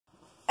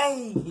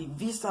Hey,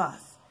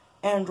 Vsauce,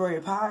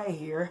 Android Pie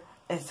here.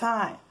 It's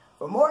time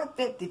for more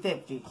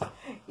 50/50s.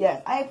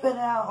 Yes, I put it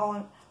out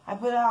on Reddit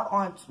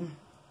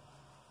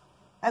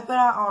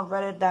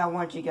that I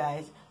want you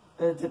guys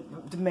to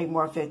make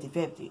more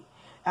 50/50.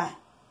 I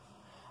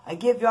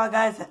give y'all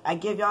guys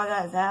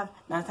half.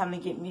 Now it's time to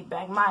get me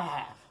back my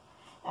half.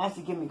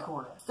 Actually, give me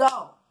quarter.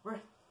 So,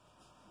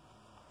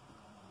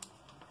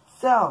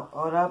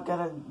 hold up,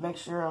 gotta make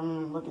sure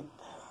I'm looking.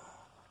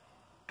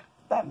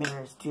 That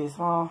mirror is too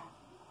small.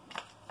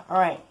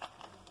 Alright.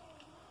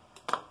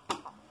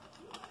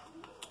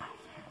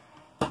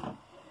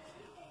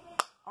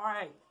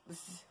 Alright,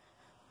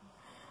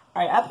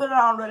 I put it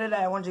on Reddit.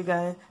 I want you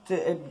guys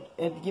to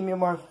give me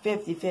more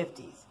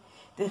 50/50s.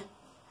 This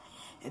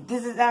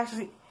is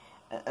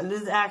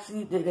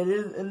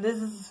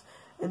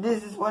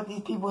what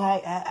these people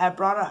had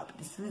brought up.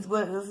 Let's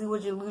see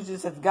what your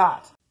losers have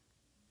got.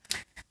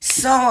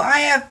 So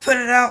I put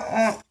it out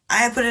on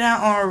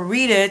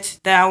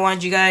Reddit that I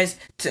want you guys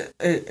to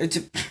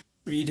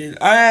read it.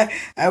 I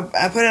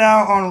put it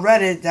out on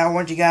Reddit that I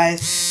want you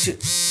guys to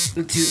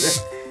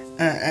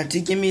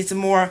give me some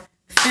more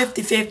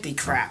 50/50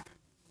 crap.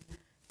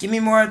 Give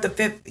me more of the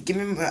 50.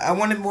 I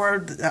want more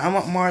of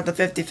the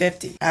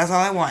 50/50. That's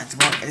all I want.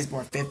 It's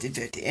more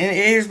 50/50. And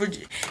here's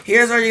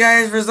all you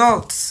guys'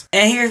 results.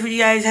 And here's what you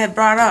guys had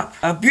brought up.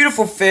 A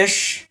beautiful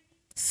fish,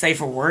 safe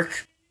for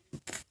work.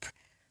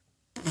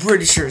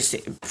 Pretty sure it's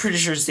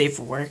safe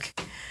for work.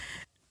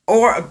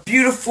 Or a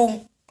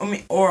beautiful,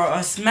 or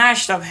a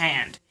smashed up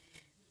hand.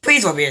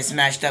 Please don't be a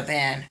smashed up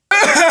hand.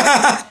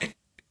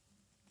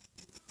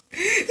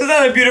 It's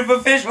not a beautiful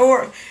fish,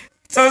 so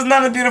it's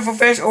not a beautiful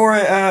fish or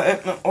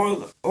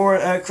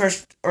a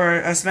crushed or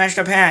a smashed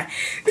up hand.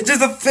 It's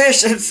just a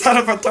fish inside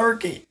of a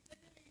turkey.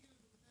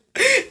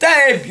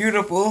 That ain't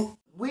beautiful.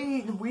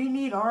 We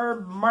need our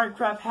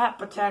Minecraft hat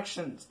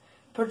protections.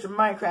 Put your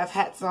Minecraft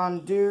hats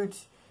on,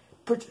 dudes.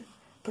 Put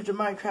your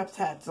Minecraft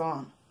hats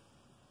on.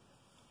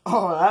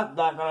 Oh, that's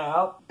not gonna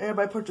help.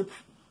 Everybody, put your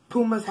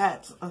Puma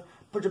hats on.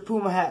 Put your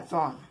Puma hats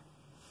on,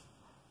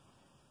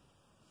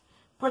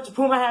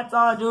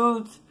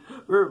 dudes.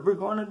 We're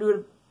gonna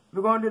do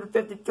the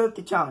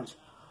 50/50 challenge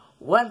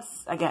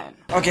once again.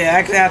 Okay, I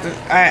actually have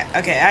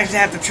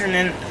to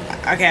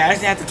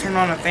turn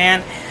on a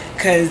fan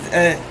because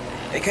it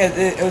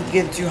was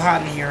getting too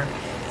hot in here.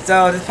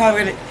 So there's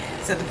probably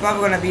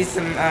gonna be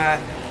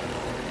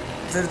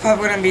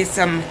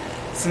some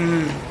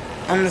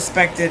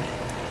unexpected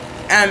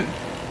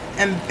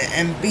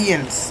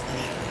ambience.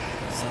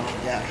 So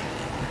yeah.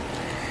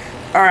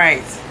 All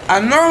right,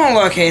 a normal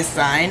OK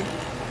sign,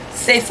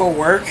 safe for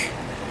work,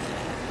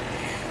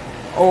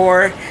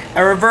 or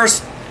a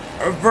reverse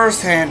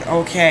hand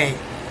OK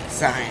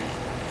sign,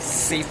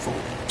 safe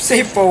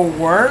for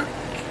work,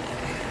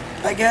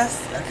 I guess.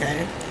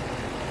 Okay.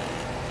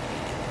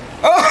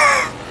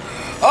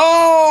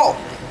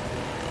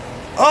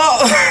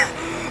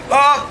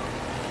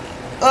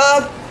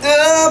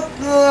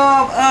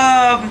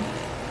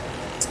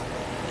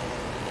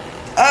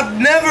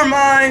 Never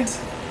mind.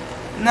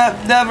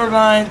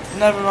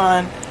 Never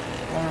mind.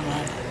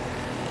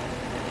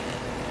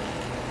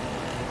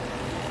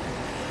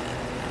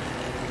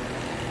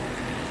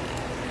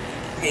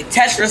 Okay,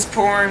 Tetris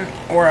porn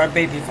or a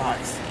baby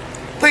fox.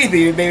 Please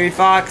be a baby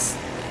fox.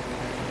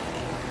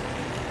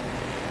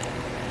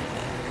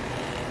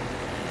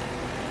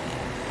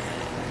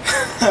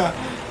 Oh,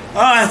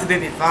 that's a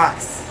baby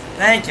fox.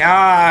 Thank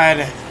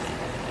God.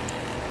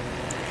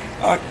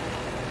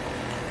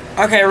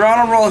 Okay, we're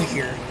on a roll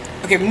here.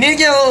 Okay, we need to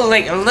get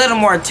a little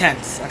more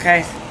tense,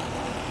 okay?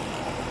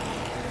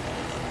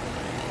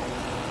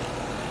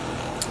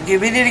 Okay,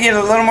 we need to get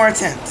a little more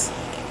tense.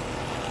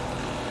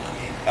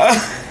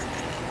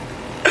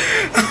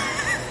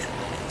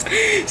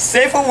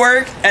 Safe for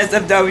work,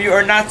 SFW,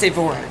 or not safe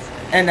for work,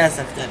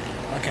 NSFW,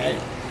 okay?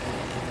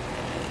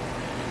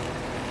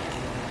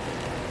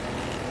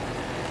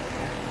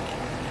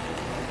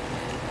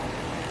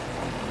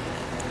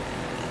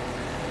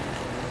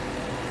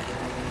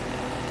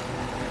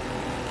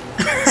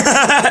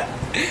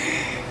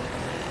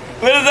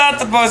 What is that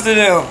supposed to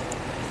do?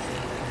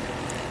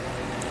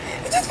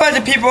 It's just a bunch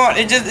of people.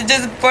 It's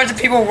just a bunch of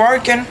people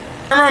working.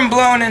 Remember, I'm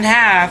blown in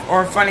half,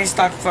 or a funny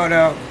stock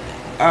photo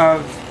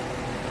of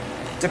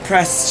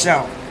depressed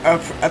shelf,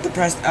 a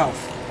depressed elf.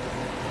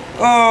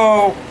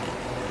 Oh.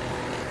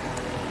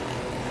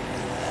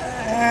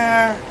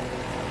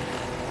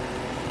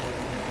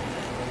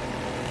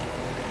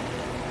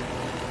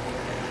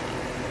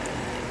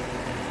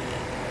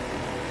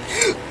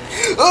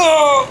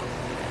 Oh.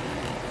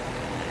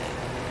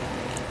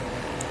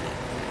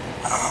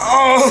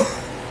 Oh!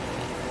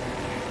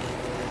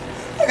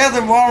 I got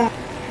the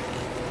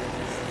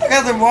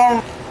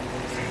wrong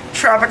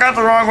trap. I got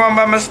the wrong one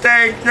by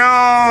mistake.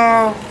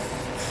 No!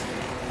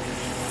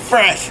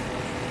 Fresh.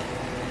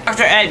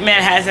 Dr.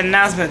 Eggman has an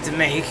announcement to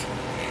make.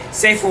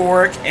 Safe for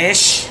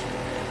work-ish.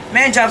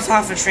 Man jumps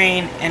off a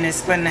train and is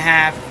split in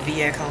half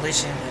via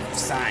collision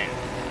sign.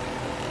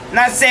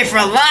 Not safe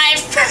for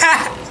life!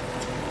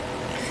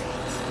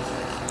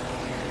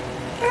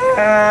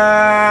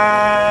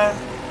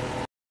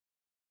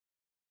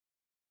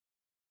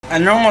 A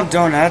normal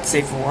donut,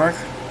 safe for work.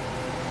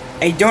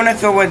 A donut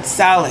filled with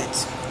salad.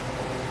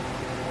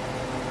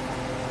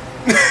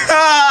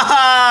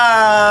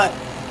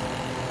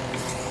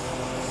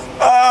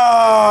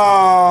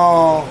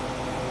 Oh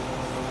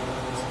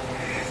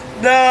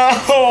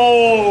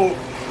no!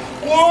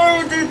 Why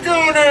would you do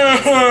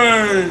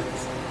that?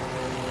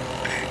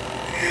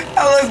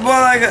 That looks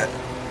more like a.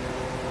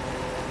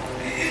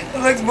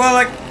 It looks more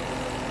like.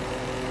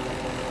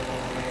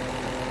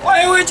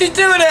 Why would you do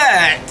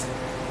that?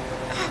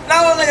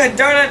 That looks like a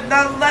donut.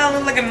 That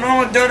looks like a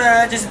normal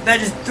donut that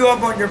just threw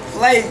up on your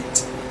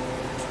plate.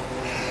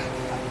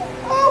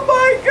 Oh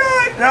my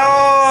God!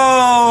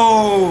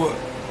 No!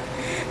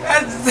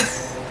 That's.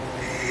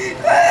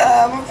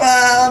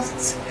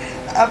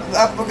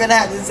 I'm gonna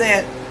have to say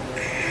it.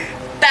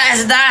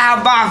 That's not how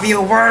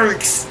mafia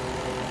works.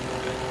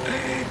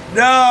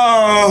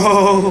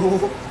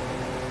 No.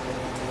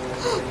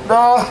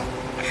 No.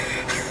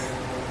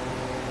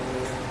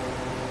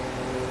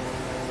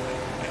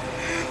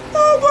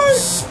 Oh my.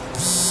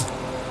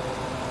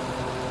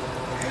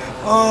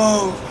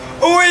 Oh,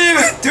 we didn't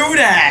even do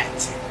that.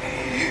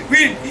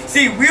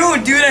 We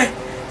don't do that.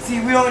 See,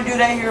 we don't do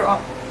that here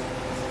on.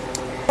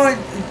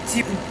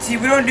 See,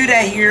 we don't do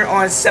that here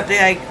on something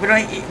like we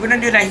don't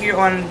do that here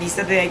on the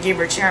Something Like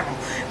Gamer channel.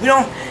 We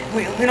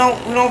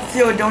don't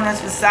fill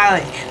donuts with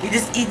salad. We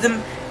just eat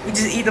them. We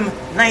just eat them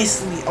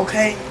nicely,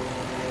 okay?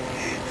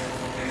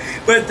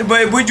 But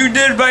what you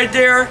did right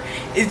there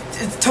is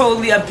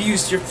totally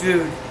abused your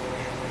food.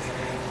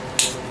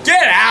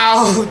 Get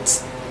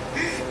out!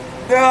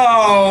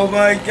 Oh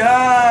my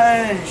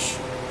gosh!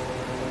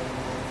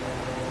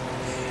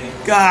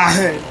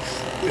 God.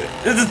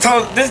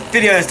 This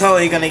video is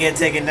totally gonna get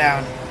taken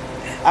down.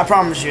 I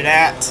promise you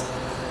that.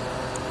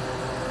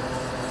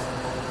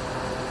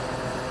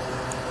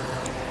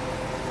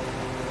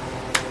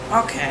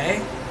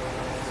 Okay.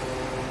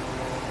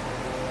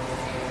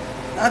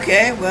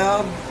 Okay,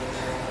 well,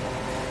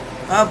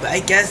 I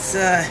guess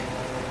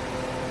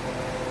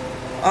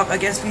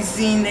we've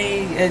seen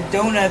a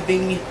donut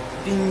being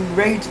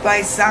raped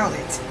by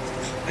salad.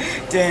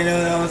 Didn't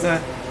know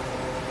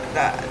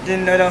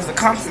that was a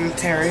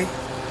commentary.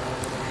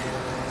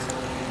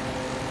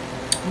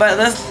 But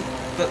let's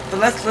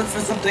look for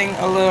something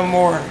a little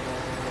more.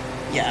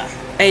 Yeah,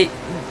 a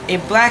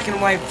black and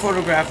white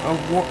photograph of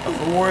a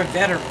war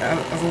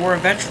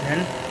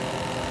veteran.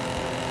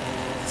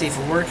 Safe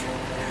for work.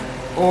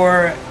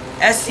 Or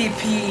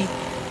SCP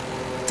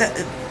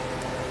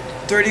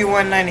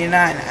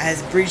 3199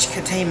 has breached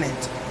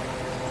containment.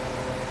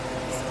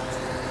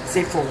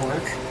 Safe for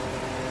work.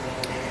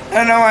 I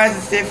don't know why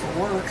it's safe for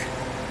work.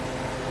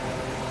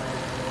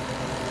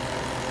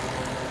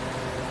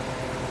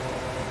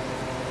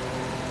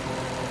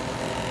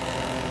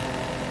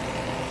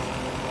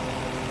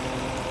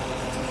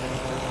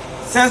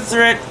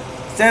 Censor it.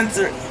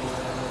 Censor it.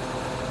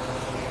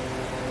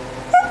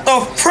 What the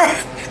fuck?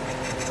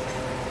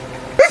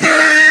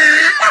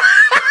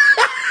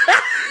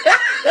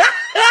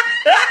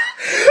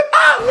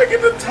 Ah, look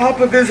at the top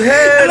of his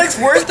head. It looks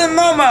worse than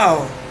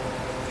Momo.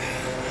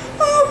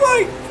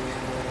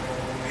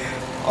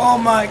 Oh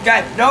my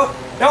God. No.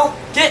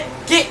 Get.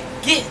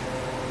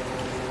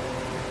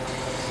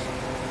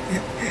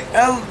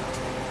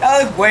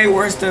 That looks way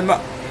worse than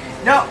Momo.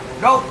 No.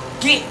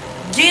 Get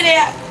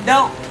out.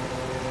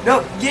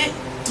 No, get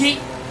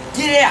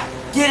out.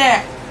 Get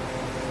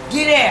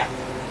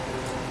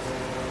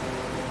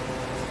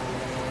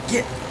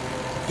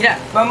out.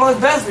 Momo,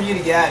 it's best for you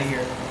to get out of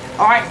here.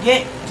 Alright,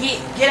 get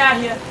out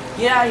of here.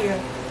 Get out of here.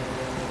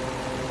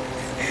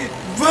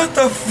 What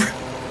the frick?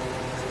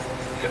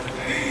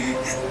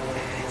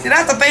 See,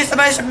 that's the face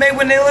somebody should make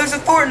when they lose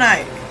at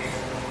Fortnite.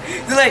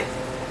 They're like,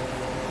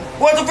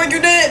 what the frick you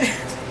did?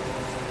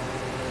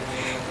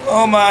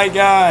 Oh my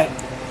God.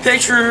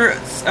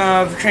 Pictures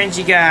of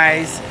cringy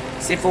guys.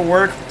 Safe for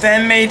work.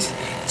 Fan-made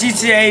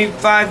GTA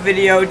 5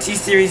 video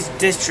T-Series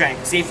diss track.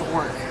 Safe for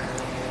work.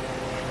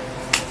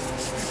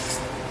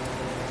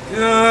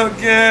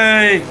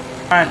 Okay.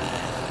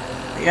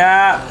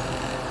 Yeah.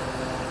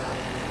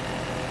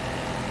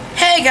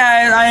 Hey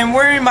guys, I am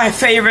wearing my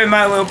favorite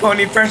My Little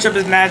Pony Friendship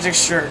is Magic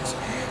shirt.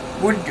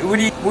 What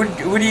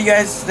do you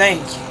guys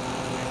think?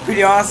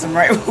 Pretty awesome,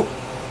 right?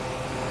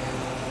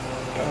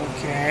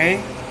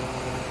 Okay.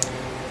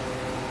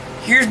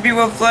 Here's me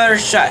with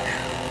Fluttershy.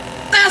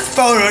 That's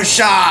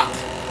Photoshop!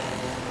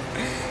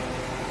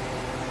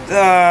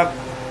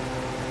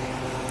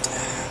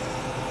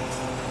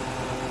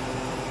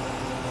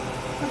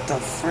 What the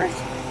frick?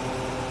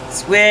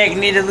 Swag,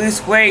 need to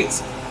lose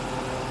weight.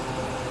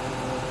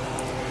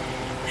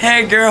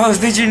 Hey girls,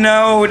 did you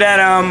know that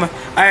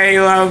I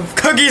love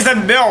cookies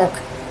and milk?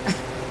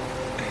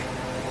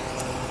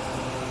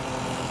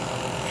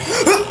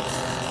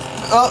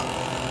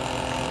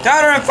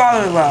 Daughter and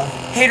father love.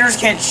 Haters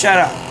can't shut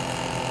up.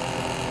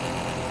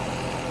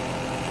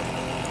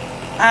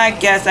 I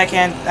guess I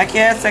can't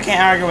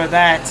argue with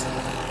that.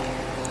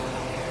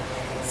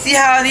 See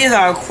how these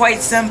are quite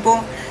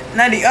simple?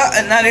 Now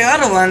the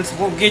other ones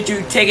will get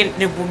you taken.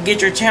 Will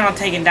get your channel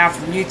taken down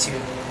from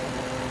YouTube.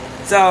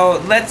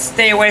 So let's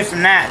stay away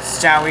from that,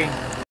 shall we?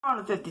 On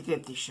the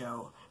 50/50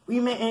 show, we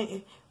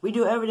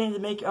do everything to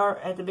make our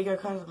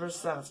customers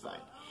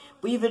satisfied.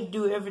 We even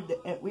do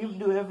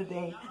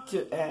everything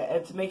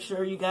to make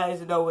sure you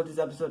guys know what this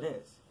episode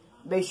is.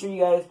 Make sure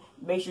you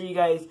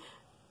guys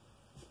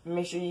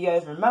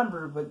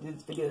remember what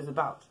this video is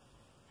about.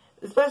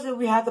 Especially if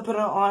we have to put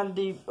it on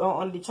the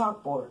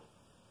chalkboard.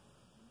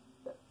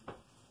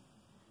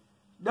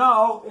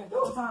 No, it's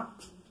no time.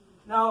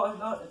 No,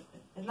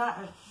 it's not.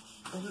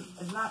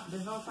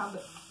 There's no time to.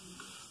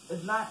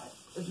 It's not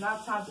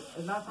time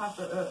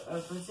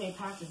for St.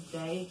 Patrick's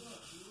Day.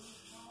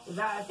 It's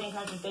not a St.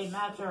 Patrick's Day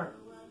matter.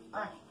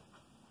 Alright.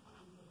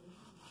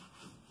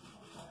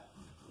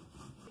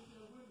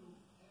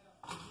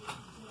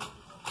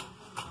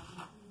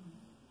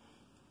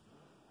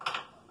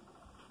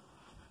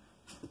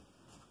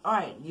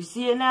 Alright, you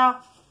see it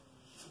now?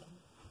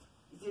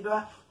 You see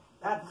that?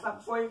 That's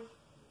something for you?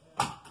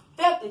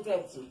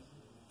 50/50.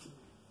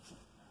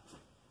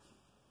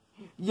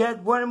 You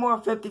had one more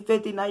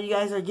 50/50. Now you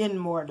guys are getting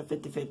more of the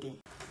 50/50.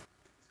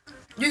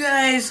 You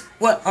guys,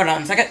 what? Hold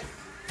on a second.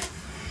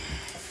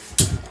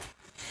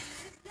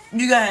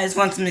 You guys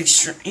want some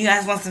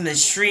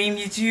extreme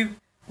YouTube?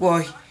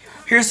 Well,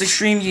 here's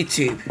extreme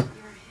YouTube.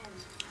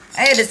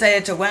 I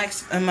decided to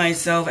wax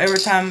myself every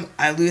time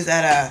I lose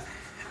at a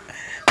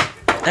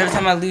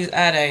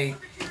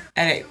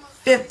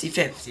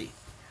 50/50.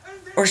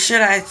 Or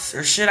should I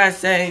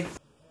say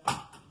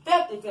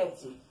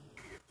 50/50?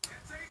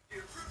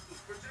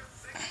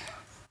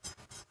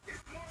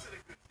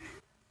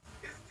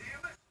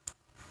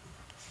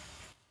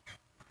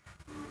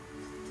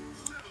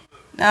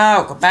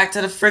 No, go back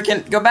to the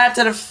freaking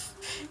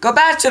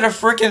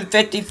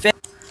 50/50.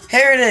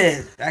 Here it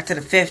is. Back to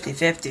the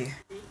 50/50.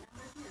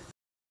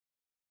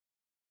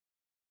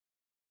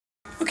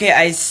 Okay,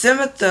 I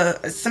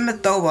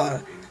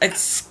Simatoa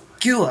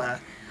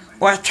Excula,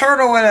 or a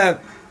turtle with a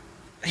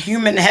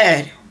human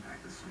head.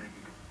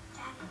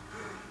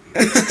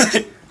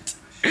 They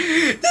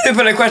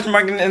put a question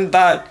mark and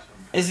thought,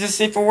 is this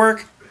safe for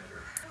work?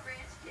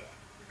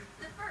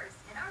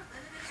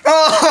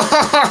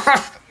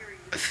 Oh!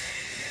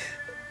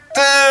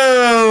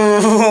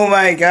 Oh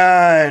my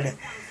god.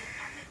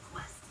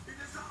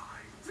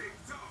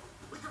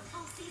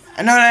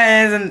 I know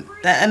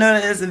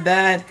that isn't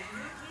bad,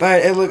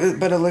 but it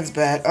looks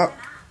bad. Oh.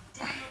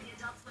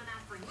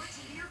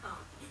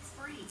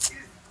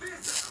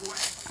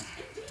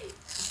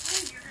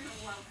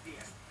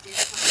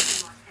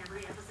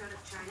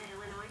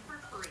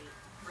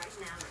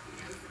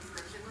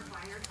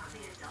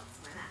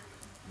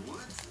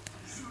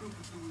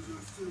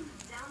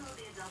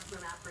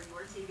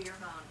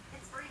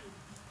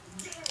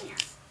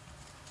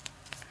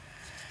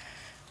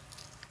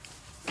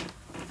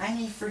 I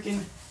need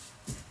freaking.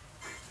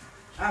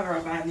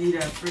 I need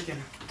a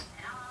freaking.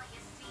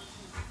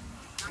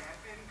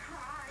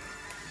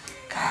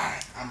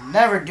 God, I'm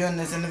never doing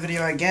this in the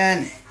video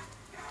again.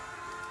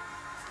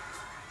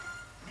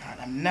 God,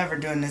 I'm never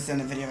doing this in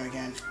the video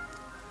again.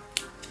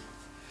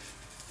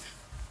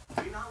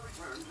 We now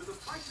return to The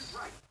Price is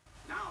Right.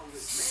 Now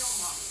with male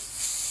model.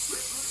 Let's look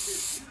at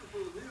this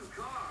beautiful new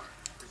car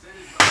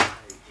presented by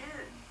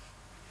Ken.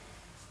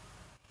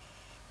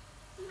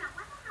 What the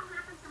hell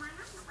happened to my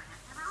underwear?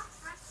 They're all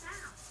stretched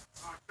out.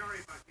 Oh, sorry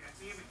about that.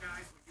 Me and the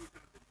guys were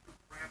using the two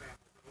crab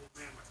apples the old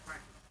man was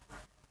cracking.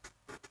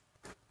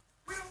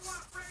 We don't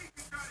want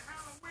raisins on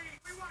Halloween.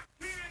 We want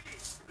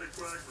candy. Hey,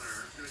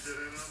 Quagmire, gonna get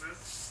in on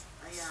this?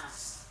 I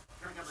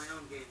got my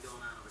own game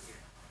going on over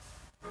here.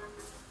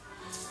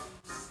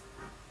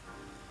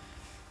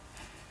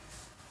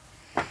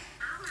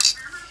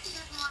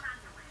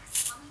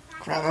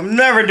 Crap, I'm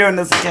never doing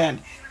this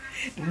again.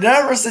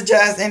 Never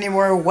suggest any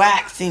more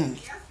waxing.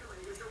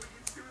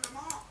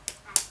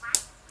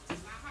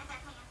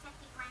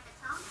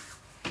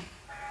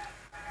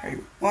 Hurry,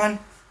 1,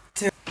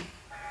 2.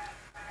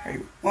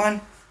 Hurry,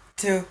 1,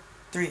 2,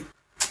 3.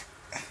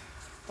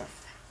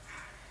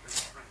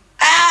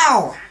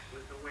 Ow!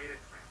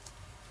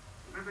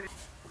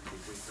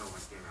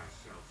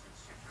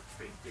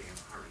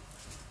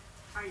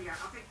 Hey,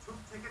 I'll take 2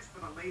 tickets for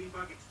the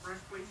Ladybug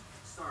Express, please.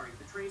 Sorry,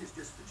 the train is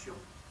just for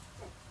children.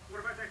 Oh, what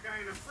about that guy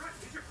in the front?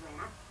 He's a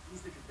grown-up.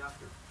 He's the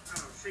conductor.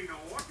 I don't see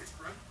no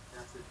orchestra.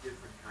 That's a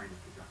different kind of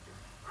conductor.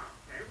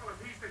 Okay, well,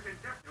 if he's the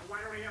conductor, why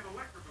don't he have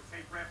electrical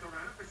tape wrapped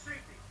around it for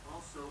safety?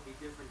 Also a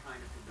different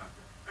kind of conductor.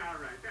 All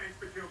right, thanks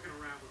for joking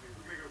around with me.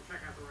 We're gonna go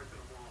check out the rest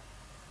of the mall.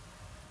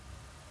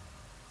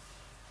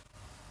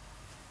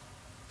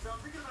 So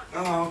I'm thinking about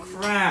Oh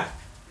crap!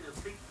 in a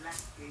big black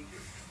gator.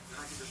 And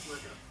I can just work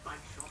at a bike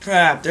shop.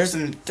 Crap! There's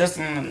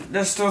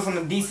still some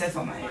adhesive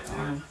on my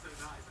arm.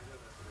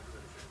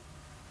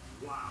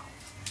 Wow.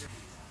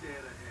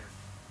 Dead ahead.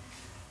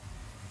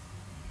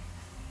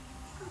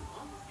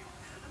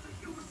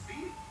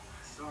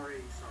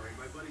 Sorry.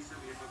 My buddy sent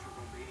me a bunch of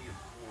Romanian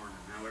porn,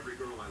 and now every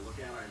girl I look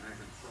at, I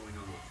imagine throwing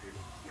onto a table.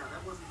 Yeah,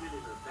 that wasn't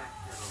really the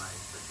backpedal I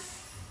expected.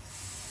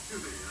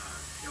 Shelby. Hi,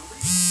 I'm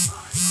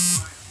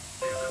Ryan.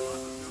 Hey, I love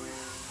the Dewey.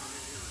 Come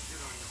in here and hit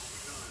on you all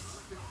the time,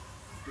 huh?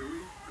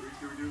 Dewey?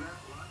 Do we do that?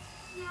 What?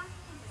 Yeah, I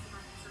think it's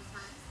about it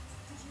sometimes.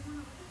 Did you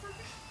want to look at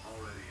something?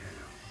 Already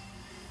am.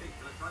 Hey,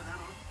 can I try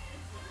that on?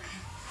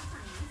 That's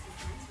on Nancy's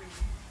friends room.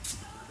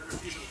 I better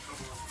see if it'll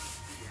come off.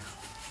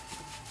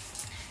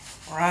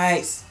 Yeah.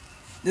 Right.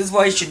 This is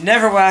why you should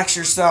never wax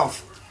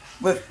yourself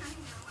with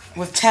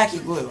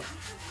tacky glue.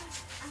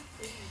 I'm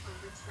fitting for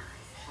which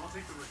size. I'll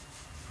take the ring.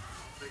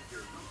 I'll take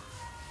your number.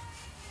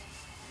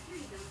 Here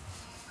you go.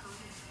 Call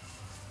me.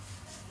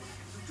 What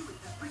can you do with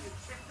that ring?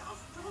 It's $10,000.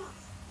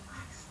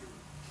 Wax, Dewey.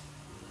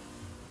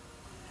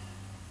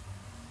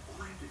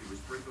 All I have to do is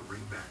bring the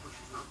ring back when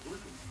she's not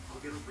working. I'll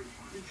get a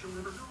refund and she'll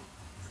never know.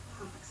 It's a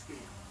perfect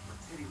scam.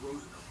 Like Teddy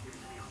Roosevelt giving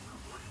me on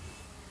Mount Rushmore.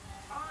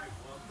 I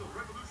won the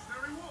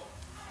Revolutionary War.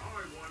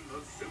 I won the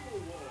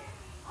Civil War.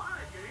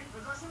 I gained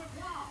possession of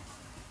Guam.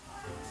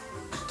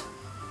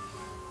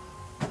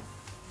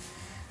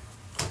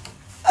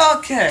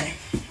 Okay.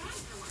 Hey,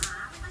 you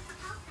are. We were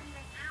supposed to meet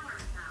an hour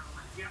ago.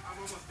 Yeah, I'm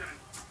almost done.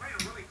 I'm playing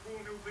a really cool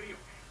new video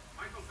game.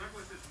 Michael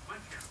Douglas's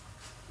Punch Out.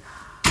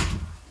 Time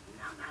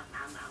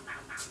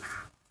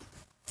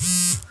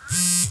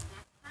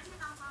to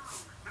go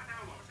home. Not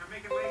now, Lois. I'm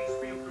making ladies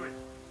feel good.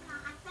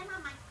 I've been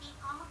on my feet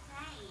all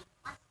day.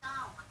 Let's go.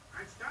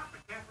 I'd stop,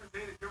 but Catherine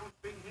Zeta-Jones'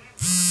 big hands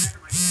on the back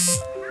of my head.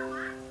 You know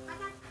what?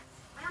 Forget this.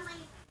 We're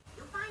leaving.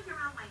 You find your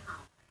own way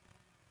home.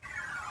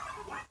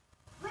 What?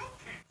 Throat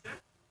cancer?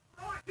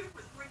 All I did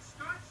was drink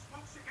scotch,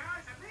 smoke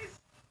cigars, and this.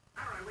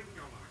 All right, we can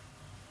go, Lois.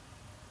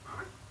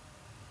 Lois?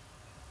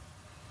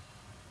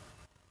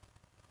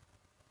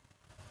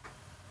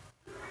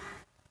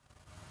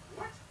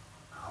 What?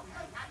 Oh,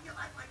 hey, how do you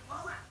like my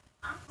blowout?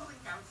 I'm pulling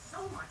down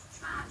so much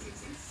charge,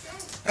 it's insane.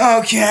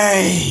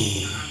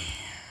 Okay.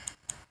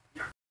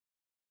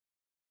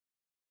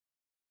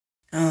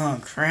 Oh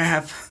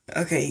crap.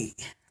 Okay.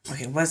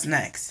 Okay, what's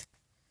next?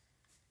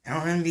 I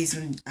don't want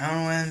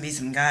to be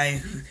some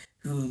guy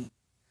who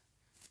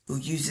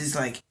uses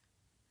like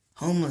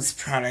homeless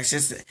products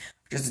just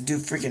to do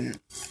freaking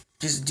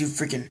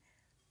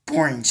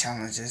boring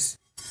challenges.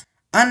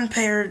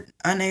 Unaired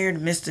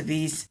Mr.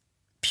 Beast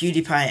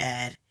PewDiePie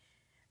ad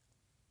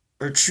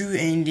or true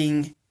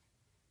ending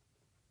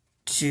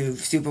to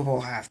Super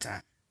Bowl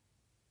halftime.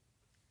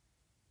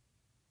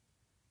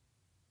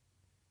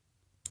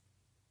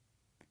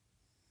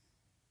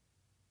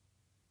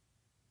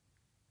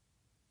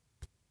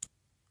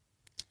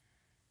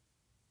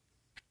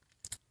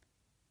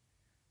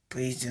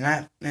 Please do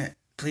not.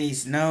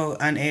 Please, no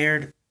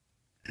unaired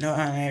ad. And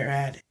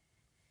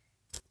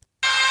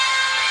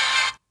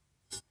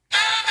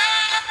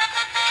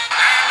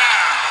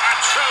now, a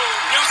true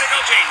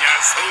musical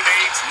genius who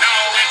needs no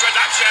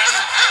introduction.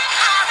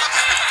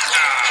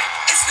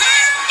 It's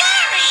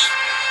Gary!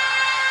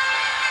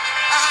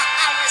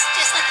 I was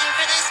just looking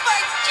for the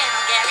sports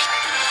channel, Gary.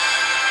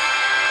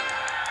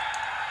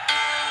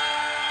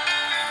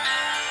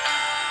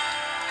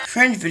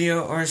 Cringe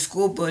video or a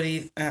school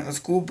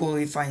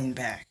bully fighting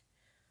back.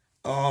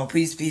 Oh,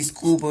 please be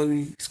school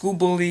bully.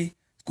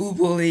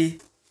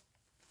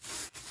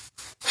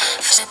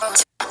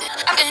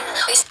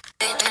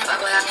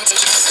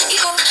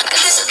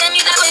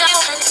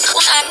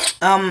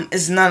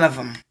 It's none of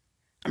them.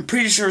 I'm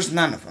pretty sure it's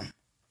none of them.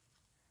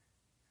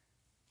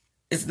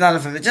 It's none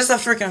of them. It's just a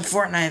freaking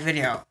Fortnite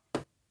video.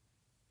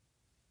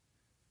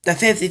 The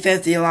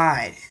 50-50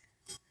 lied.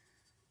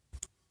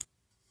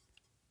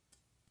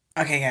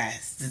 Okay,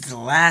 guys, this is the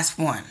last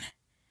one.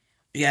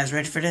 You guys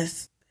ready for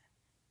this?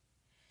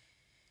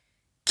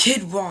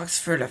 Kid walks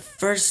for the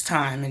first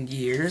time in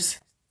years.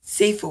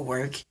 Safe for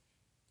work.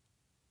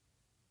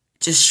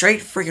 Just straight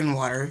freaking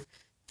water.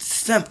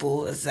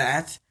 Simple as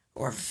that.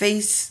 Or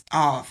face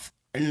off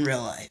in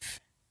real life.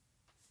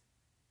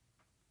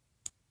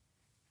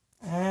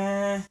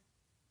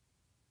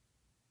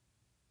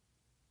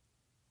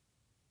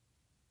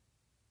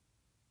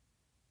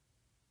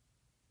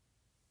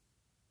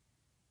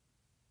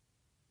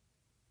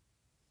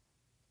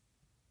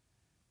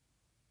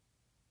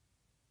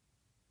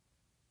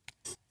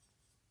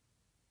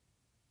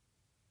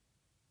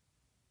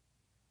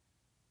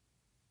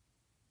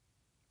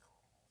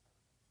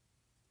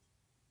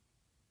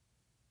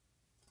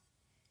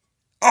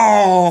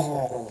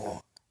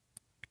 Oh,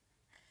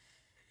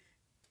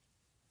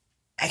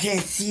 I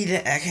can't see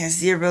that. I can't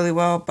see it really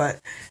well,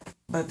 but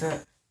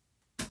I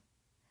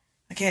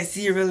can't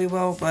see it really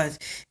well, but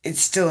it's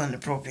still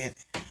inappropriate.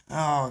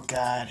 Oh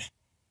God.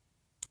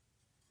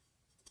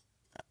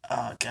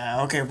 Oh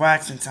God. Okay,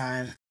 waxing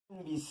time.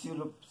 This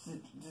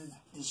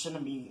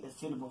shouldn't be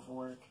suitable for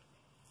work.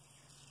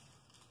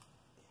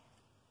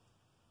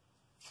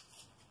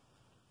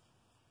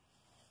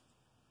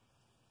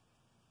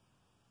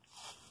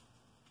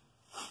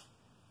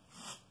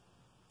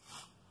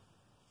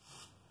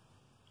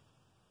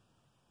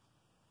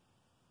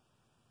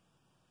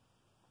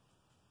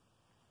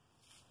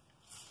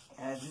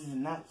 Guys, this is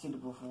not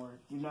suitable for work.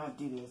 Do not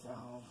do this at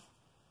home.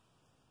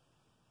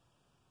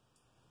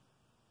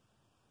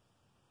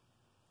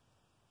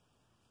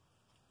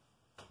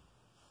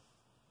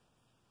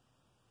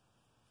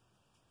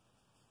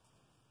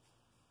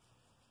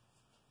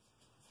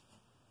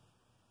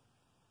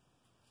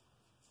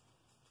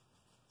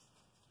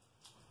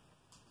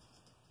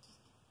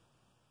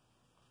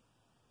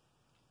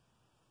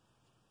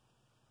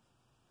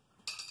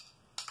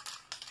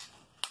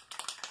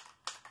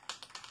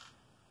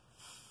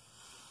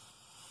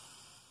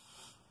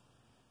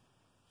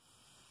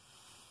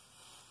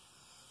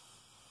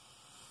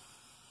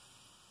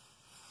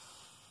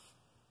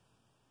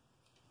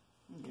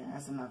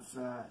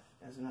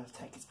 That's enough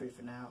tech experience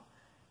for now.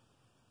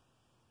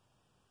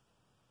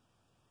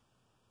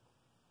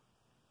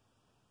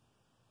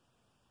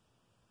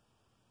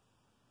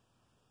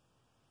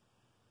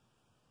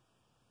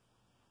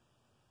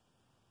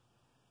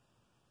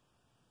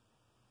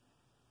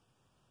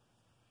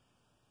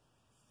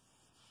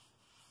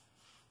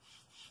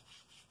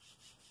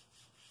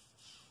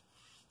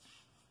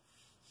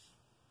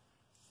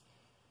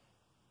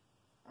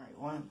 Alright,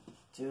 1,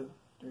 2,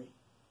 3.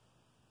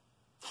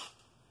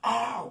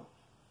 Ow!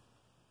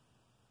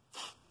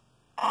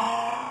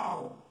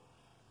 Ow!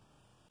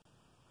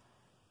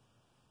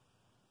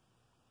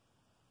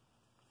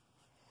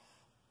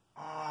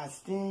 Ah, it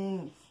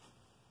stings.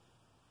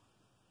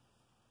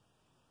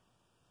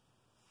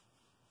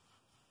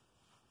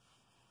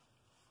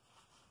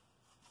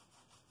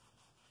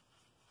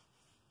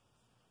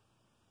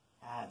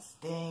 Ah, it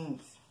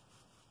stings.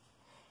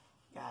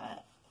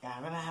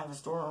 I'm gonna have a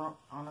sore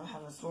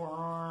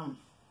arm.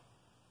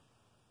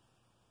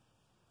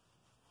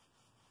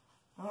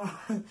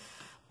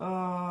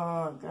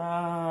 Oh,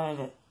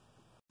 God.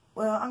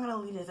 Well, I'm gonna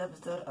leave this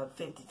episode of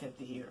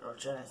 50-50 here, or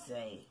should I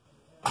say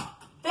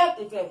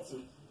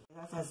 50-50.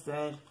 As I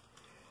said,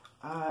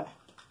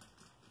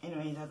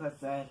 anyways, as I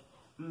said,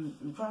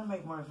 I'm trying to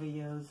make more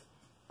videos,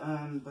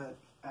 but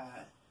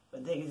the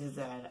thing is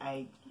that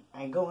I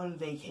go on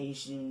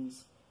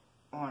vacations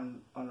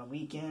on the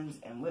weekends,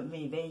 and with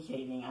me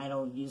vacating, I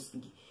don't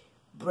usually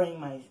bring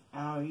my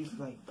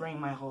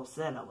whole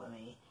setup with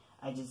me.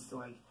 I just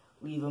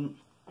leave them.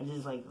 I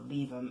just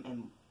leave them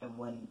in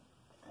one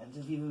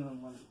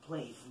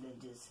place,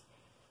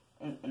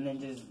 and then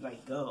just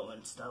go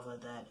and stuff like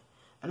that.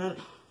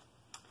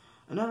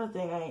 Another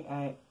thing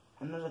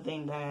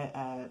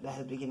that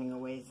has been getting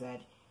away is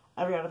that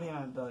I forgot to pay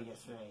my bill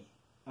yesterday.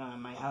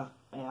 My house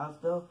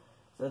bill.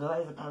 So the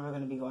lights are probably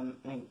going to be going.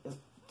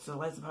 So the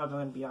lights are probably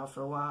going to be off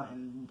for a while,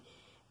 and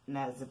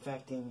that's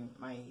affecting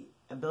my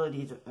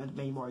ability to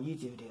make more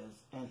YouTube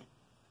videos and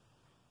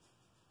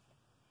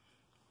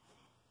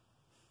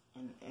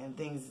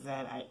things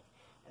that I'll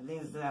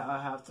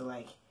have to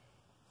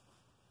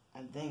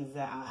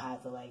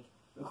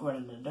record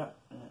in the dark.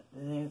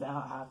 The things that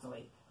I'll have to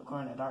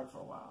record in the dark for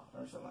a while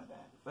or something like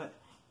that. But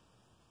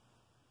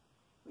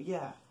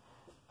yeah,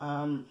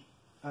 the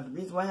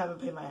reason why I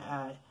haven't paid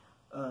my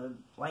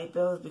light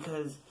bill is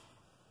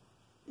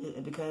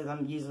because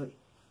I'm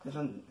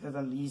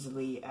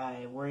usually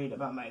worried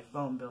about my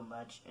phone bill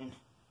much, and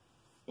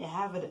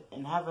have it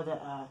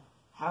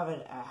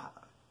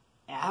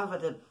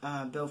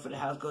bill for the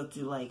house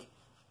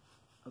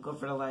go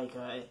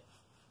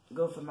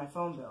for my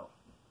phone bill.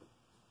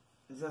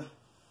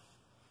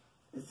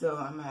 So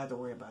I'm gonna have to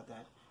worry about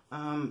that.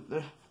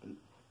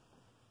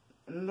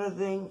 Another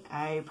thing,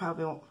 I'll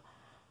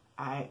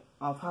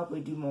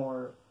probably do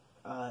more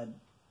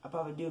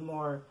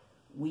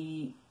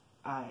Wii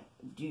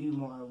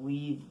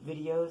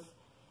videos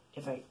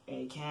if I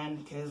can,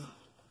 because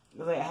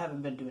I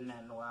haven't been doing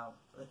that in a while.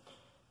 But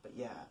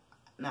yeah,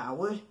 now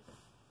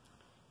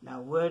I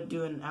would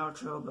do an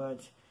outro,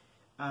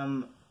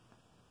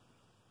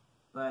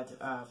 but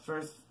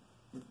first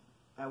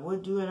I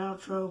would do an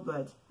outro,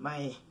 but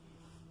my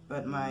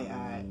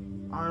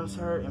arms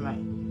hurt, and my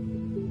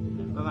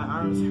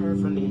arms hurt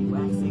from the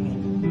waxing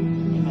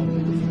and my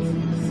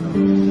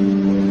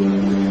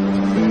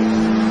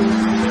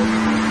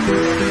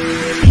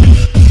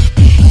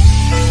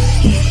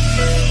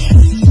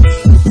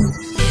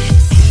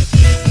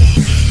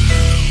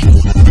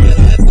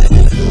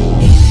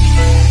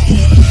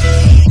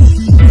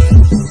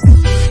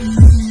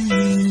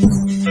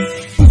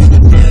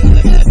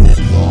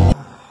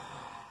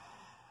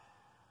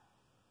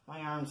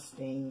my arms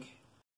sting.